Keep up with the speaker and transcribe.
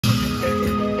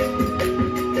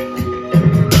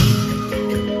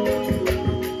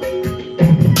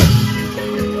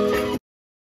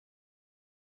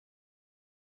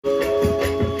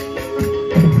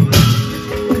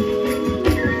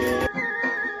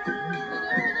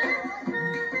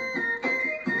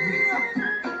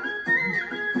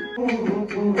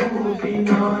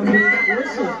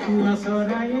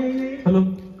Hello'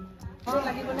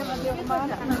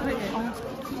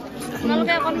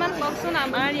 আপোনালোকে অকণমান কওকচোন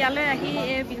আমাৰ ইয়ালৈ আহি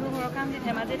এই বিহু সুৰক্ষা সমিতি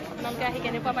ধেমাজিত আপোনালোকে আহি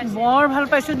কেনেকুৱা পাইছে? বৰ ভাল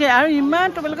পাইছোঁ দেই। আৰু ইমান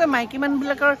তোমালোকে মাইকী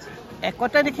মানুহবিলাকৰ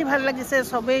একতা দেখি ভাল লাগিছে।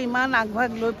 চবেই ইমান আগভাগ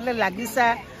লৈ পেলাই লাগিছা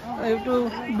এইটো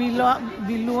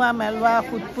বিলোৱা মেলোৱা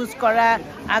সোধপোছ কৰা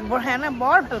আগবঢ়াই আনা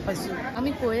বৰ ভাল পাইছোঁ।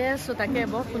 আমি কৈয়ে আছোঁ তাকে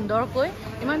বৰ সুন্দৰকৈ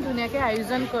ইমান ধুনীয়াকৈ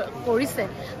আয়োজন কৰিছে।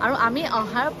 আৰু আমি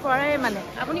অহাৰ পৰাই মানে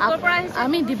আপুনি ক'ৰ পৰা আহিছে?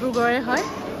 আমি ডিব্ৰুগড়ৰে হয়।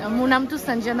 মোৰ নামটো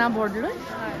সঞ্জনা বৰদলৈ।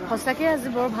 সঁচাকৈ আজি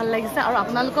বৰ ভাল লাগিছে আৰু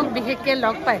আপোনালোকক বিশেষকৈ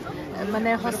লগ পাই মানে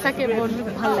সঁচাকৈ বৰ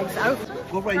ভাল লাগিছে। আৰু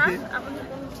আপুনি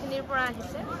কোনখিনিৰ পৰা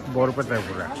আহিছে? বৰপেটাৰ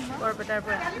পৰা। বৰপেটাৰ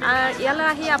পৰা। ইয়ালৈ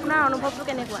আহি আপোনাৰ অনুভৱটো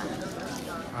কেনেকুৱা?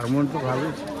 আৰু মনটো ভাল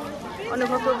হৈছে।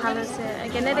 অনুভৱটো ভাল হৈছে।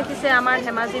 কেনে দেখিছে আমাৰ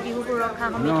ধেমাজি বিহু সুৰক্ষা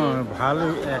সমিতি? ভাল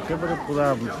একেবাৰে পূৰা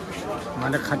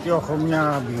মানে খাটি অসমীয়া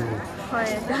বিহু।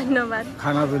 হয়, ধন্যবাদ।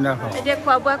 খানা পিনা এতিয়া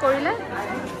খোৱা বোৱা কৰিলে?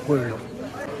 কৰিলোঁ।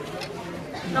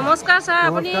 নমস্কাৰ ছাৰ,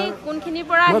 আপুনি কোনখিনিৰ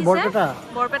পৰা আহিছে?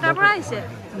 বৰপেটাৰ পৰা আহিছে।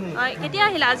 কেতিয়া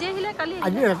আহিলে? আজি আহিলে কালি?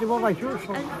 আজি ৰাতিপুৱা পাইছোঁ।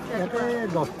 ইয়াতে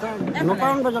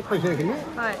 9টামান বজাত পাইছোঁ এইখিনি।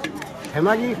 হয়।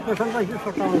 ধেমাজি ষ্টেচন পাইছোঁ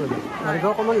 6টামান বজাত। গাড়ীখন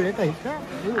অকণমান লেট আহিছে।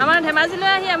 আমাৰ ধেমাজিলৈ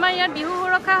আহি আমাৰ ইয়াত বিহু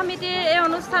সুৰক্ষা সমিতিৰ এই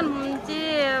অনুষ্ঠান যি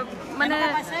মানে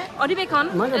অধিৱেশন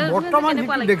মানে বৰ্তমান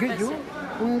যিটো দেখিছোঁ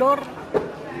সুন্দৰ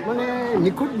মানে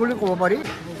নিখুঁত বুলি ক'ব পাৰি।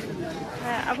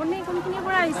 আপুনি কোনখিনিৰ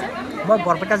পৰা আহিছে? মই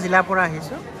বৰপেটা জিলাৰ পৰা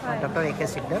আহিছোঁ। ডক্টৰ এ কে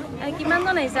সিকদাৰ।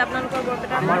 কিমানজন আহিছে আপোনালোকৰ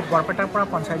বৰপেটাৰ? আমাৰ বৰপেটাৰ পৰা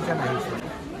 50জন আহিছোঁ।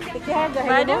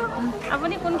 বাইদেউ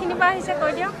আপুনি কোনখিনিৰ পৰা আহিছে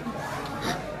কৈ দিয়ক।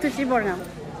 তুচি বৰগাঁও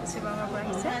পৰা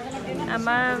আহিছে।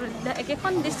 আমাৰ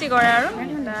একেখন ডিষ্ট্ৰিক্টৰে আৰু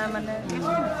মানে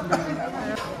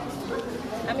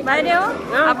বাইদেউ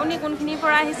আপুনি কোনখিনিৰ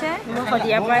পৰা আহিছে? মই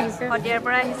শদিয়াৰ পৰা আহিছোঁ। শদিয়াৰ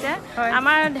পৰা আহিছে।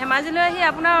 আমাৰ ধেমাজিলৈ আহি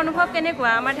আপোনাৰ অনুভৱ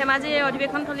কেনেকুৱা আমাৰ ধেমাজিৰ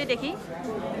অধিৱেশন থলী দেখি?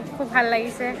 খুব ভাল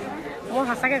লাগিছে। মোৰ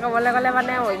সঁচাকৈ ক'বলৈ গ'লে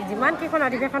মানে যিমান কেইখন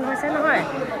অধিৱেশন হৈছে নহয়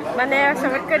মানে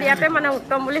চবতকৈ ইয়াতে মানে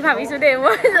উত্তম বুলি ভাবিছোঁ দেই।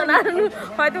 মই জনানো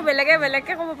হয়তো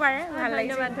বেলেগকৈ ক'ব পাৰে। ভাল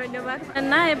লাগিছে। ধন্যবাদ।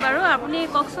 নাই বাৰু আপুনি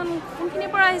কওকচোন কোনখিনিৰ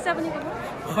পৰা আহিছে আপুনি ক'ব?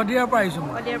 শদিয়াৰ পৰা আহিছোঁ।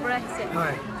 শদিয়াৰ পৰা আহিছে।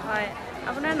 হয় হয়।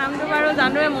 আপোনাৰ নামটো বাৰু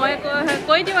জানোৱে, মই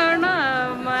কৈ দিম আৰু ন।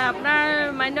 আপোনাৰ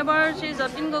মান্যবৰ শ্ৰী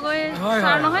যতীন গগৈ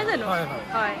ছাৰ নহয় জানো?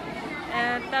 হয়।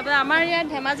 তাৰপৰা আমাৰ ইয়াত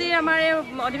ধেমাজিৰ আমাৰ এই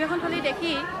অধিৱেশনথলী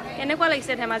দেখি কেনেকুৱা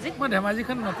লাগিছে ধেমাজিত? মই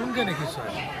ধেমাজিখন নতুনকৈ দেখিছোঁ।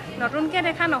 নতুনকৈ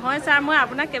দেখা নহয় ছাৰ, মই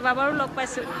আপোনাক কেইবাবাৰো লগ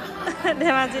পাইছোঁ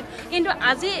ধেমাজিত। কিন্তু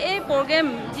আজি এই প্ৰগ্ৰেম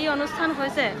যি অনুষ্ঠান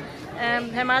হৈছে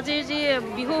ধেমাজিৰ যি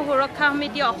বিহু সুৰক্ষা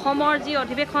সমিতি অসমৰ যি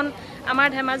অধিৱেশন আমাৰ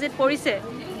ধেমাজিত পৰিছে,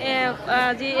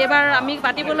 যি এইবাৰ আমি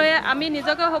পাতিবলৈ আমি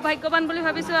নিজকে সৌভাগ্যৱান বুলি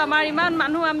ভাবিছোঁ। আমাৰ ইমান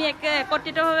মানুহ আমি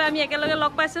একত্ৰিতভাৱে আমি একেলগে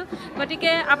লগ পাইছোঁ।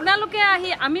 গতিকে আপোনালোকে আহি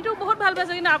আমিতো বহুত ভাল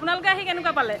পাইছোঁ, কিন্তু আপোনালোকে আহি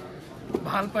কেনেকুৱা পালে?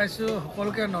 ভাল পাইছোঁ।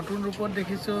 সকলোকে নতুন ৰূপত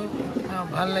দেখিছোঁ।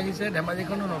 ভাল লাগিছে।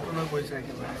 ধেমাজিখনো নতুন হৈ পৰিছে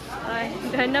একেবাৰে। হয়,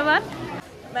 ধন্যবাদ।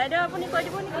 বাইদেউ আপুনি কৈ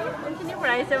দিব নেকি কোনখিনিৰ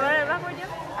পৰা আহিছে বাৰু এবাৰ কৈ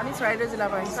দিয়ক। আমি চৰাইদেউ জিলাৰ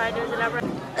পৰা আহিছোঁ। চৰাইদেউ জিলাৰ পৰা।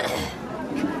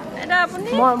 এতিয়া আপুনি?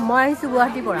 মই আহিছোঁ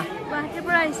গুৱাহাটীৰ পৰা। গুৱাহাটীৰ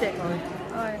পৰা আহিছে?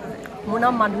 হয়। মোৰ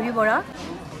নাম মাধুৰী বৰা।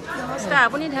 নমস্কাৰ।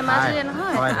 আপুনি ধেমাজিৰে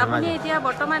নহয়? আপুনি এতিয়া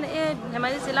বৰ্তমান এই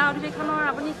ধেমাজি জিলা অধিৱেশনৰ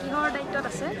আপুনি কিহৰ দায়িত্বত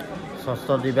আছে? ষষ্ঠ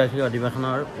দ্বিবাৰ্ষিক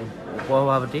অধিৱেশনৰ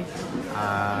উপসভাপতি,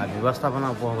 ব্যৱস্থাপনা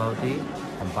উপসভাপতি,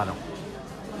 সম্পাদক।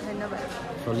 ধন্যবাদ।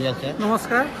 চলি আছে।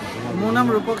 নমস্কাৰ, মোৰ নাম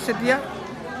ৰূপক চেতিয়া।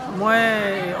 মই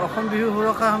অসম বিহু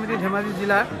সুৰক্ষা সমিতি ধেমাজি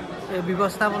জিলাৰ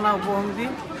ব্যৱস্থাপনা উপসমিতি,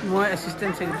 মই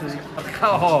এছিষ্টেণ্ট ছেক্ৰেটাৰী।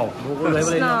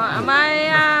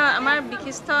 আমাৰ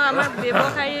বিশিষ্ট আমাৰ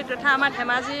ব্যৱসায়ী তথা আমাৰ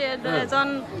ধেমাজিৰ এজন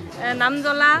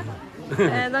নামজ্বলা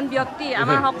এজন ব্যক্তি,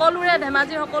 আমাৰ সকলোৰে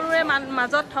ধেমাজিৰ সকলোৰে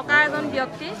মাজত থকা এজন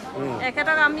ব্যক্তি।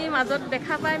 এখেতক আমি মাজত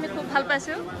দেখা পাই আমি খুব ভাল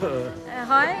পাইছোঁ।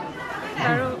 হয়,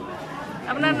 আৰু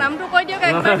আপোনাৰ নামটো কৈ দিয়ক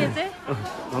একবাৰ নিজে।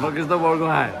 মনকৃষ্ণ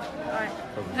বৰগোহাঁই।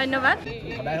 ধন্যবাদ।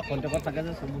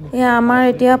 এয়া আমাৰ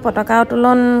এতিয়া পতাকা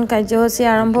উত্তোলন কাৰ্যসূচী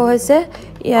আৰম্ভ হৈছে।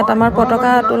 ইয়াত আমাৰ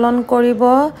পতাকা উত্তোলন কৰিব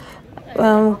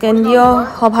কেন্দ্ৰীয়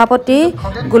সভাপতি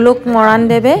গোলোক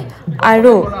মৰাণদেৱে,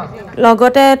 আৰু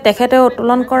লগতে তেখেতে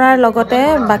উত্তোলন কৰাৰ লগতে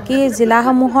বাকী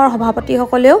জিলাসমূহৰ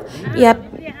সভাপতিসকলেও ইয়াত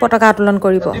পতাকা উত্তোলন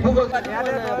কৰিব।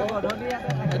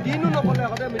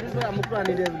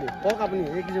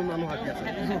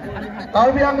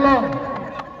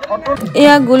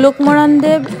 এয়া গোলোক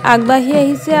মৰাণদেৱ আগবাঢ়ি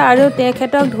আহিছে আৰু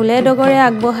তেখেতক ঢোলে ডগৰে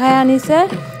আগবঢ়াই আনিছে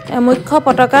মুখ্য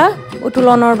পতাকা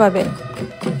উত্তোলনৰ বাবে।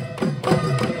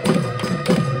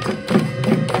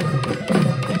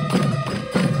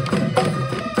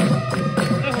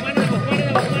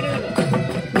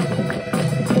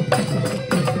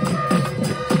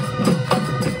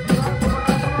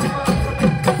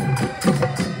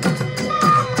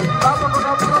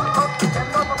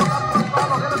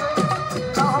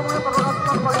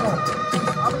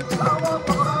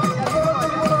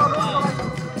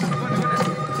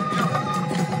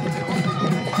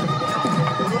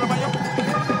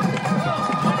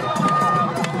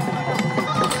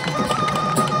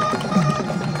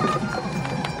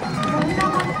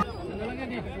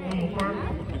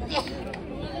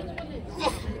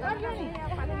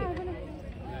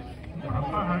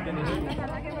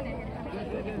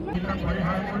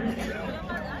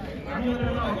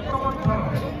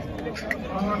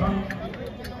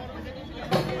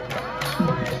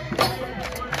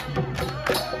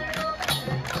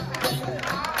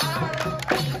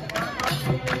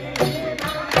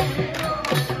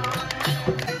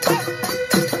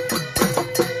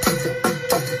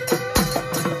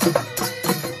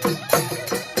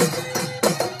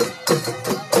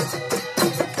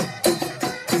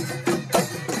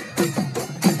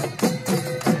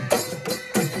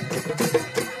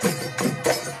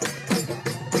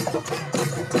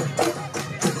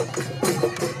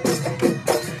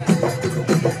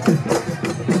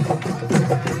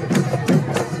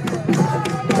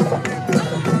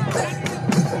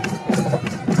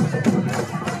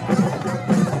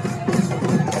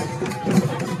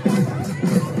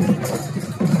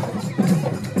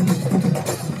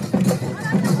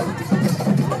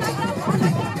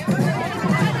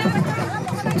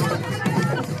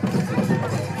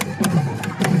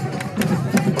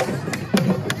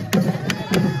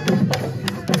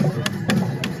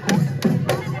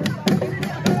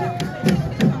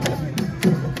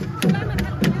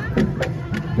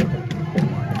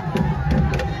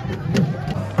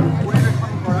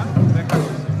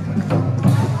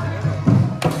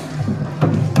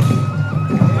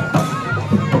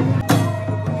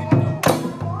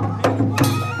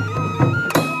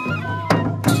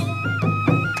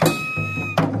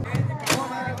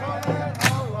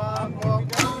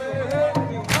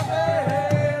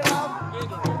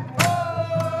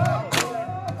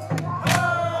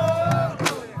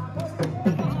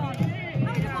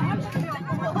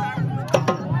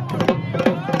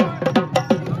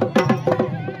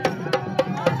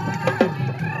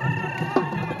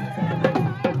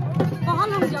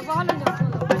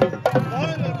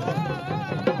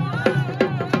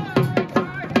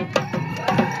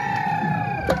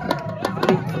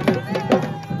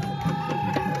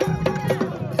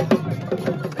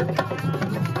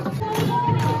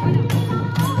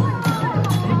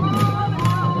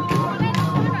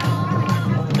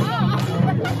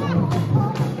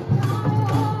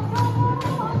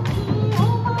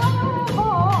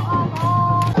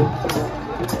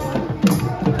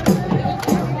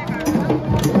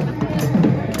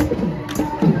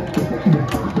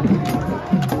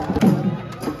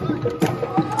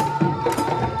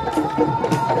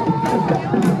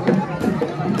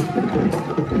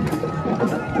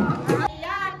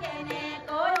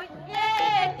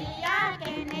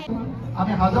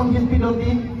 আমি হাজং শিল্পী দলটি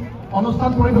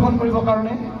অনুষ্ঠান পৰিৱেশন কৰিবৰ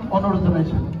কাৰণে অনুৰোধ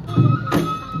জনাইছোঁ।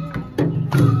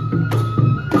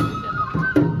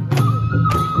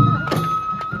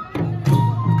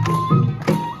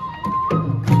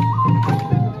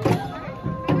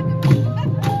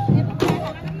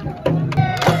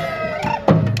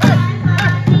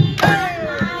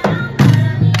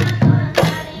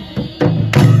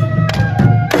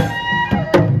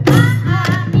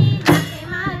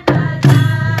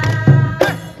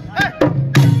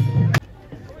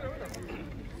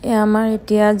 আমাৰ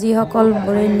এতিয়া যিসকল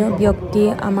বৰেণ্য ব্যক্তি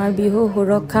আমাৰ বিহু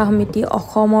সুৰক্ষা সমিতি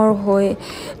অসমৰ হৈ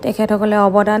তেখেতসকলে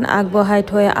অৱদান আগবঢ়াই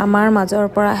থৈ আমাৰ মাজৰ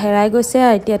পৰা হেৰাই গৈছে।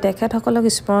 এতিয়া তেখেতসকলক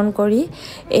স্মৰণ কৰি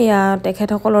এয়া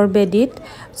তেখেতসকলৰ বেদীত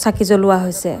চাকি জ্বলোৱা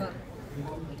হৈছে।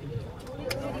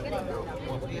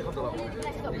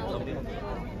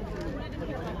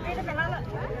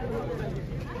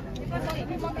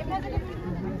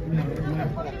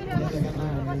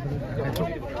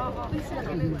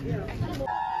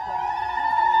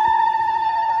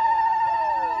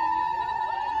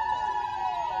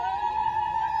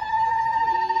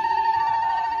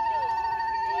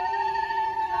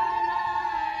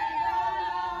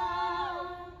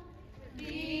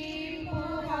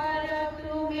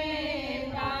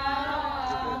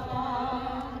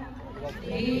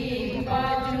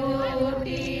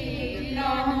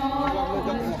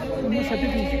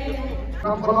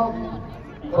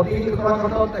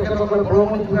 তেখেতসকলে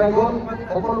বৰষুণ ঘূৰাই গ'ল।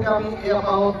 সকলোকে আমি এই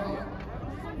আপাহত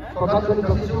শ্ৰদ্ধাঞ্জলি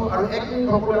যাচিছোঁ আৰু একদিন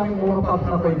সকলোৱে আমি মৌন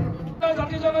প্ৰাৰ্থনা কৰিম।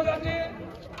 জাতি জনজাতি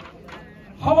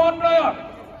সমন্বয়ত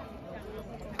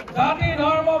জাতি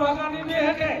ধৰ্ম ভাষা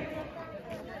নিৰ্বিশেষে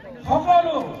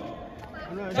সকলো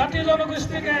জাতি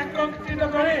জনগোষ্ঠীকে একত্ৰিত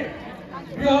কৰি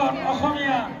বৃহৎ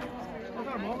অসমীয়া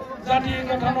জাতি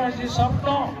গঠনৰ যি স্বপ্ন,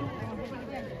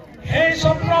 সেই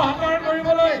স্বপ্ন সাকাৰ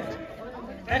কৰিবলৈ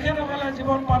তেখেতসকলে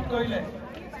জীৱন পাত কৰিলে।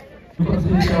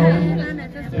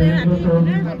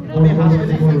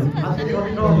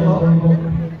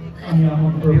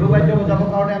 বিহু বাদ্য বজাবৰ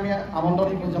কাৰণে আমি আমন্ত্ৰণ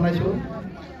জনাইছোঁ।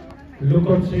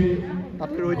 লোকশ্ৰী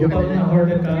গোপাল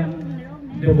ডেকা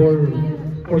দেৱৰ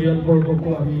পৰিয়ালবৰ্গকো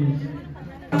আমি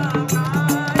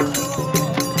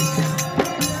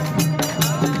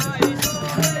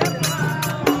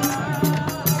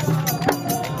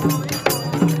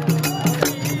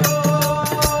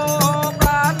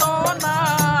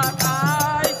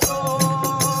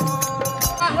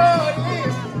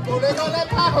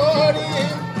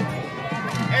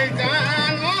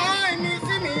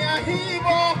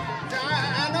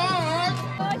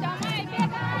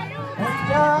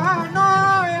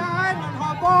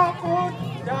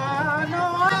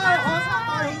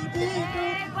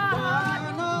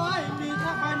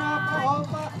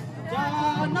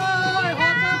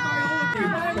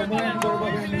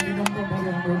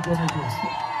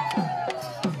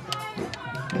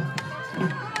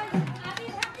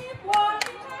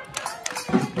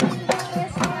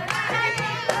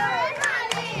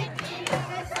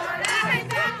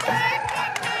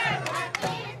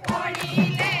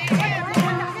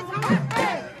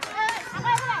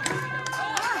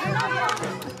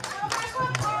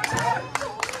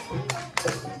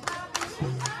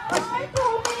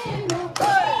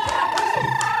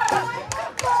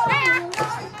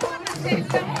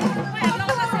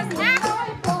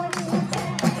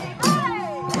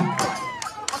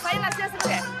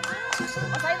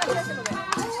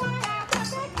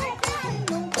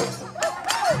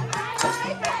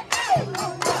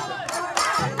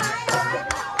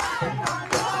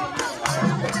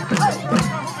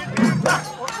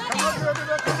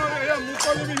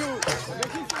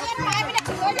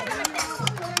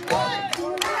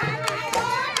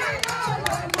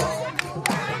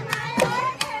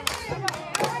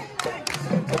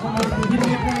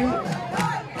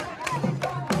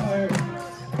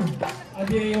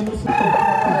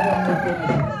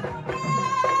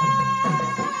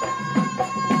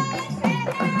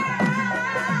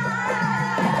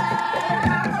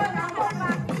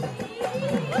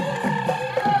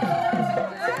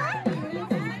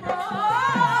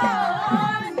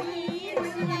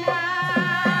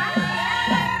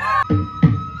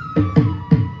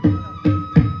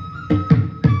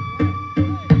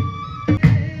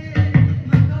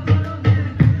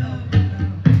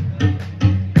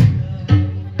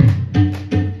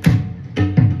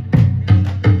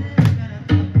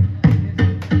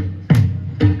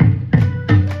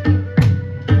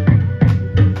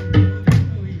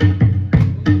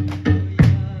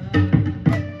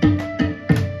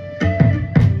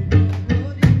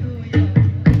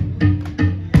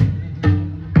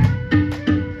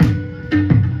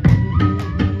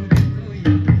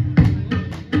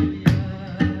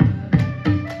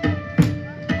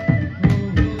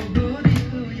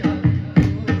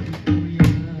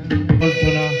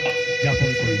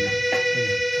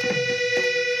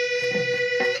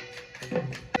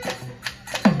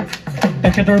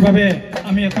তেখেতৰ বাবে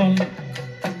আমি এখন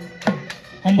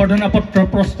সম্বৰ্ধনা পত্ৰ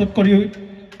প্ৰস্তুত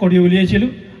কৰি উলিয়াইছিলোঁ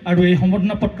আৰু এই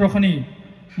সম্বৰ্ধনা পত্ৰখনি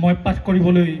মই পাঠ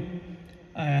কৰিবলৈ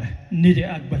নিজে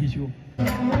আগবাঢ়িছোঁ।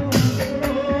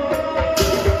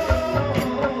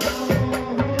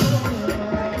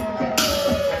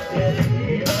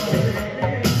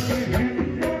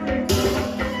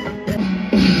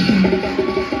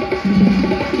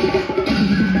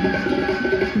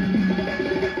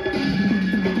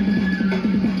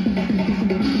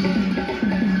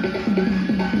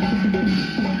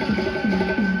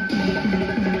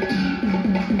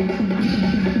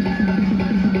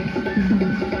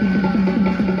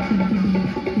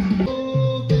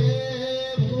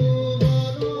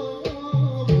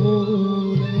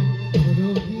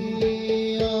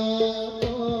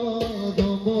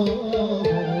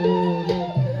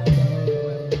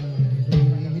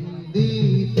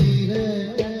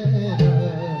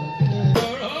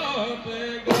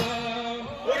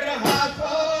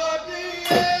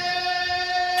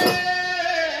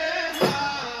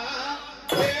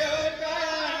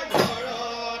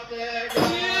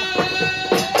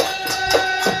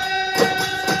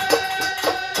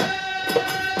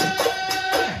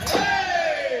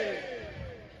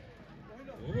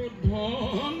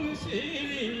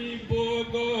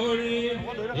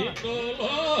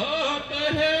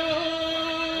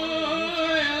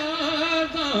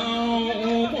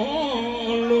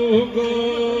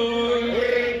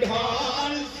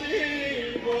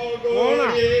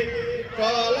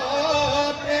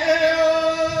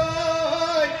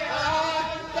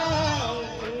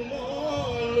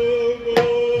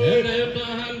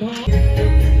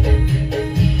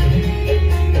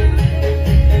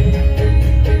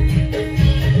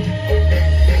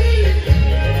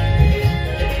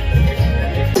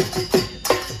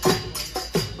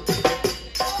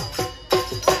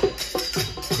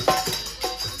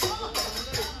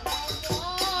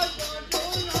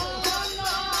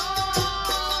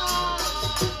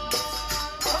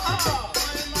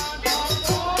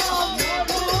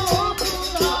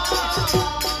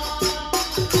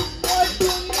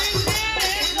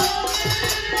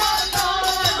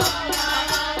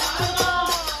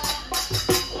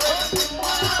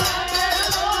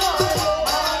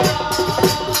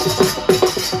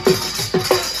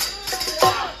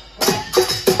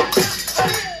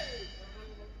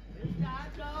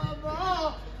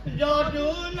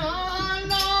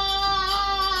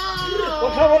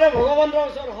 ভগৱন্তৰ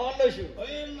ওচৰত শৰণ লৈছো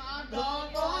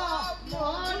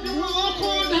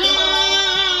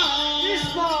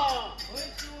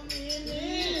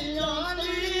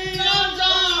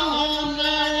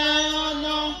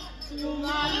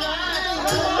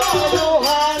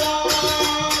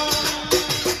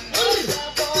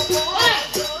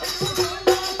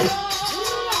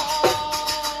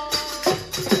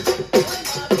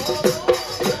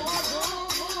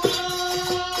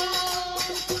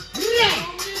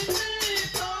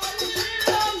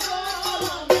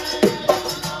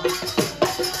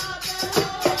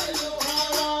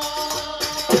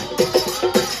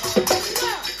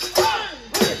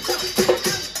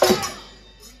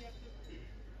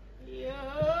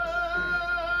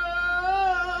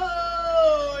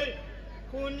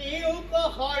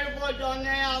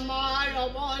সৰ্বজনে আমাৰ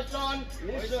অৱচন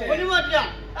শুনিব দিয়া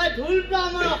এই ঢোলটো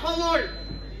আমাৰ অসমৰ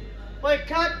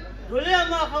পৰীক্ষাত ঢোলে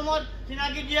আমাৰ অসমত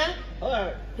চিনাকি দিয়ে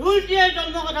ঢোল দিয়ে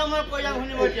জন্ম কথা মই কৈ যাম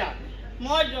শুনিব দিয়া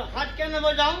মই হাতকে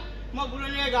নবজাওঁ মই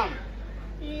গুৰণীয়ে গাম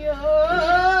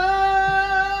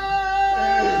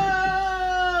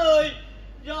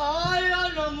জয়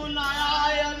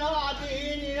নমোনাৰায়ণ আদি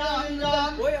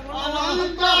নিৰঞ্জন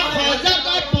অনন্ত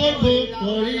সজগত প্ৰভু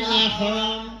কৰি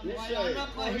আহৰণ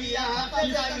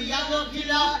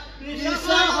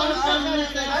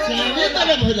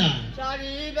চাৰি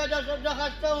বেদ 14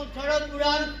 শাস্ত্ৰ 18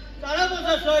 পুৰাণ 13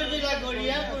 বছৰ 6 জিলা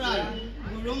কৰিয়ে পুৰাণ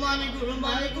গুৰুমানি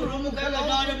গুৰুমানি গুৰুমুখে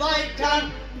বেদৰ বাইখান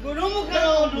গুৰুমুখে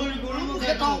ঢোল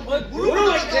গুৰুমুখে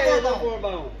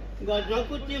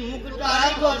গজকুটি মুকুতাই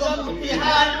গজকুটি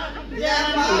হাল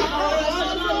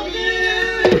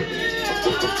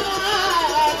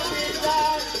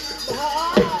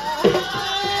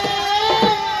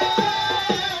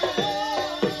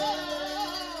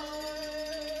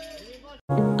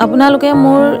আপোনালোকে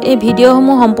মোৰ এই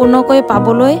ভিডিঅ'সমূহ সম্পূৰ্ণকৈ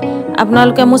পাবলৈ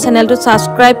আপোনালোকে মোৰ চেনেলটো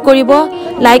ছাবস্ক্ৰাইব কৰিব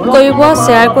লাইক কৰিব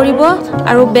শ্বেয়াৰ কৰিব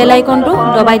আৰু বেল আইকনটো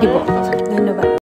দবাই দিব ধন্যবাদ